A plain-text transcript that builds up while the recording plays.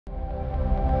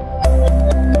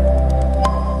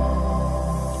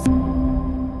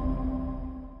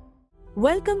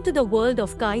Welcome to the world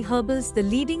of Kai Herbals, the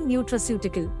leading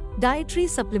nutraceutical, dietary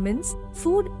supplements,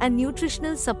 food and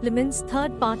nutritional supplements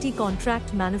third-party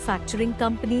contract manufacturing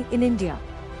company in India.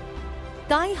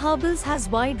 Kai Herbals has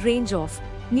wide range of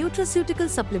nutraceutical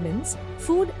supplements,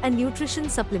 food and nutrition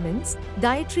supplements,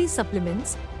 dietary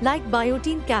supplements like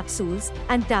biotin capsules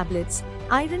and tablets,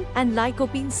 iron and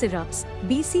lycopene syrups,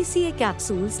 BCCA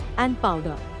capsules and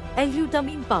powder,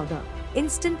 L-glutamine powder,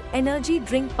 instant energy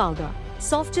drink powder,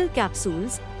 softgel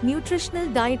capsules, nutritional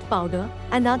diet powder,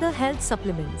 and other health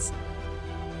supplements.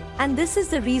 And this is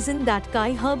the reason that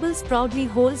Kai Herbals proudly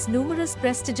holds numerous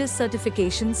prestigious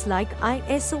certifications like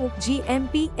ISO,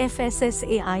 GMP,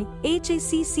 FSSAI,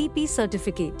 HACCP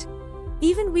certificate.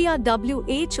 Even we are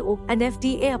WHO and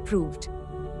FDA approved,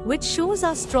 which shows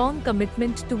our strong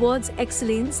commitment towards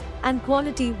excellence and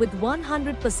quality with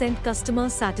 100% customer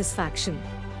satisfaction.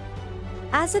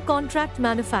 As a contract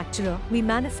manufacturer, we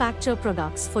manufacture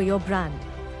products for your brand.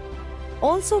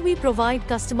 Also, we provide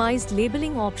customized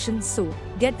labeling options, so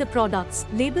get the products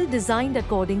label designed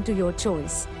according to your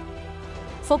choice.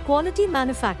 For quality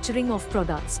manufacturing of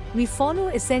products, we follow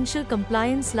essential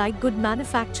compliance like good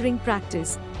manufacturing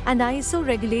practice and ISO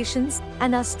regulations,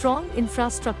 and our strong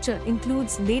infrastructure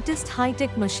includes latest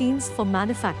high-tech machines for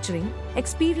manufacturing,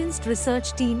 experienced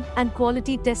research team, and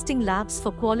quality testing labs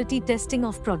for quality testing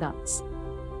of products.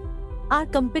 Our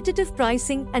competitive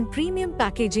pricing and premium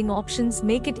packaging options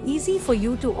make it easy for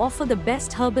you to offer the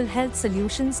best herbal health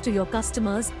solutions to your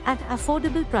customers at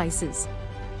affordable prices.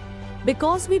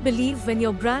 Because we believe when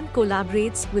your brand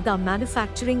collaborates with our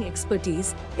manufacturing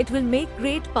expertise, it will make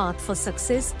great path for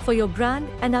success for your brand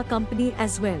and our company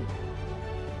as well.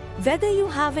 Whether you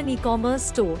have an e-commerce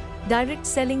store, direct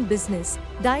selling business,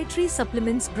 dietary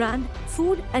supplements brand,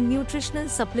 food and nutritional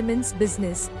supplements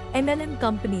business, MLM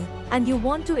company, and you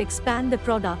want to expand the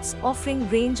products offering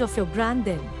range of your brand,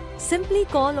 then simply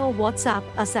call or WhatsApp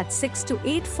us at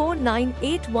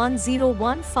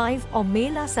 6284981015 or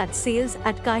mail us at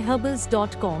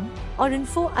sales@kaiherbals.com or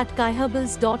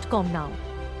info@kaiherbals.com now.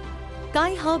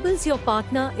 Kai Herbals, your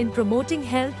partner in promoting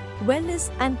health,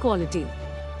 wellness and quality.